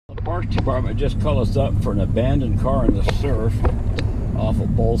Parks Department just called us up for an abandoned car in the surf off of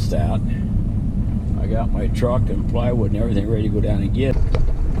Bolstat. I got my truck and plywood and everything ready to go down and get.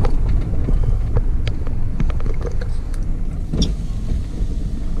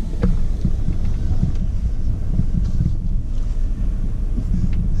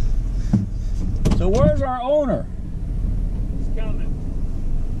 So where's our owner? He's coming.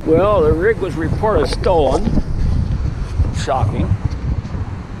 Well, the rig was reported stolen. Shocking.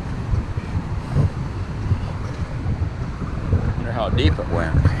 Wonder how deep it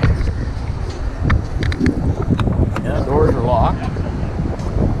went. Yeah, the doors are locked.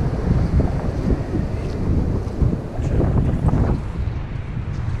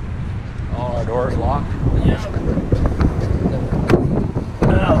 All our doors locked? Yeah.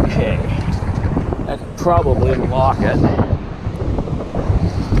 Okay. I could probably lock it.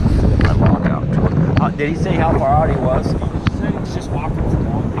 My lock out. Did he say how far out he was? He said he was just walking from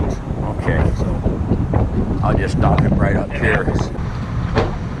Long Beach. Okay, so I'll just stop him right up here.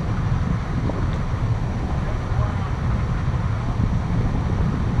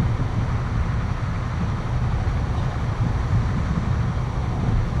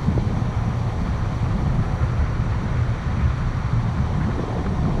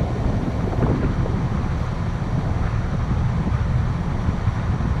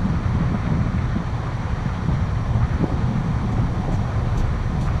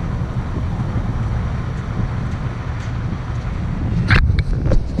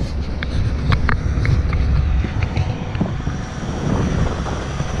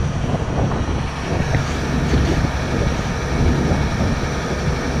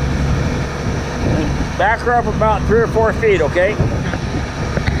 Back her up about 3 or 4 feet, okay?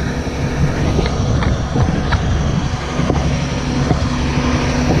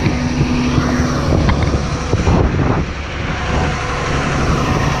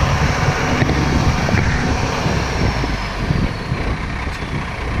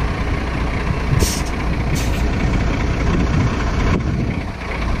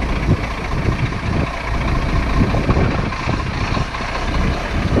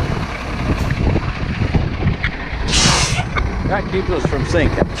 That keeps us from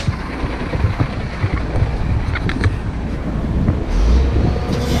sinking.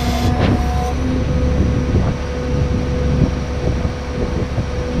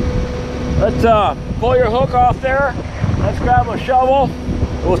 Let's pull your hook off there. Let's grab a shovel.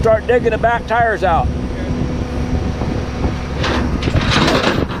 And we'll start digging the back tires out.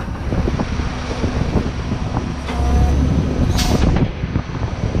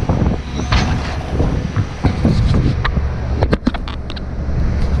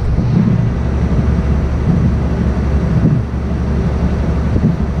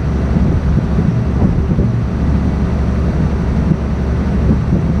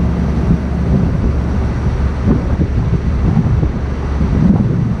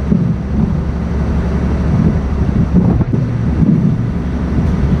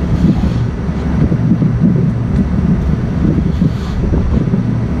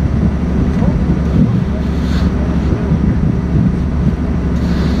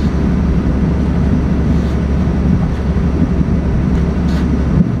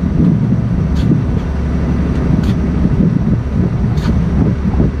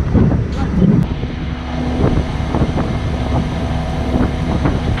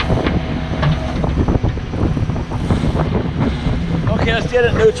 Okay, let's get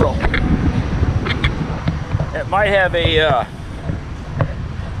it neutral. It might have a,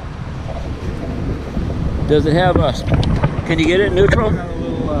 does it have a, can you get it neutral? Got a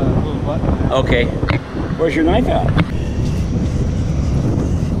little button. Okay. Where's your knife at?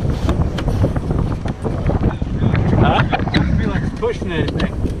 Huh? Doesn't feel like it's pushing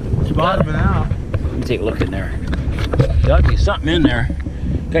anything. It's bottoming out. Let me take a look in there. There ought to be something in there.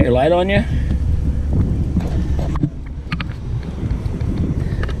 Got your light on you?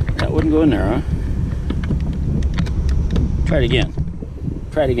 That wouldn't go in there, huh? Try it again.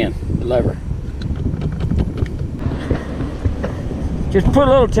 Try it again. The lever. Just put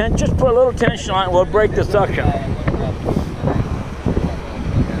a little tension on it. We'll break the suction. My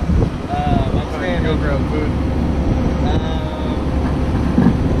friend go grow food.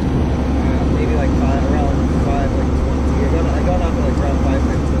 Maybe like around 5, like 20. I got off at like around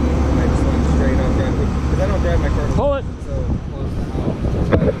 5:15, and I just went straight on drive food because I don't drive my car. Pull it. So close to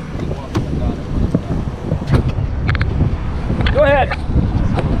the house. Go ahead.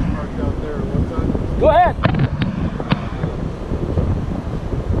 Go ahead.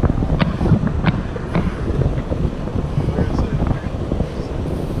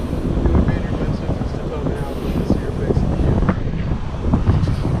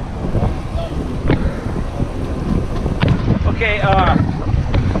 Okay, we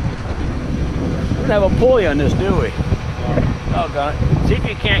don't have a pulley on this, do we? Oh, got it. See if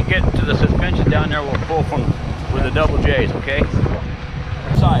you can't get to the suspension down there. We'll pull from with the double J's, okay?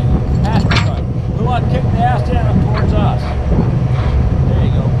 Side, passenger side. We want to kick the ass down towards us. There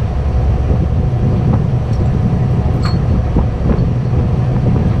you go.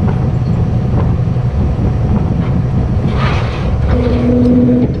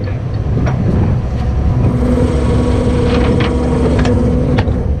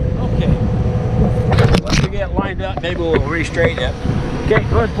 Okay. Once we get lined up, maybe we'll re-straighten it. Okay,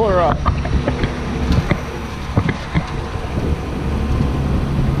 go ahead and pull her up.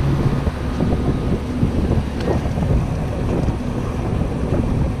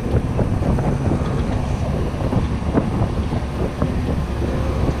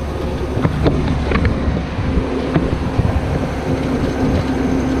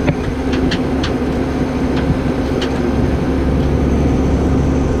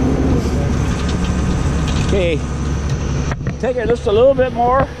 Okay, take it just a little bit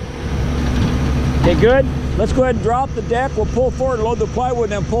more. Okay, good. Let's go ahead and drop the deck. We'll pull forward, load the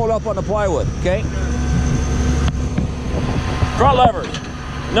plywood, and then pull it up on the plywood, okay? Front levers.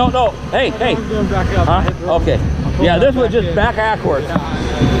 No, no, hey, hey. I'm going back up. Huh? Okay. Yeah, this was just back backwards.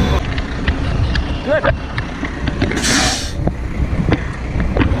 Good.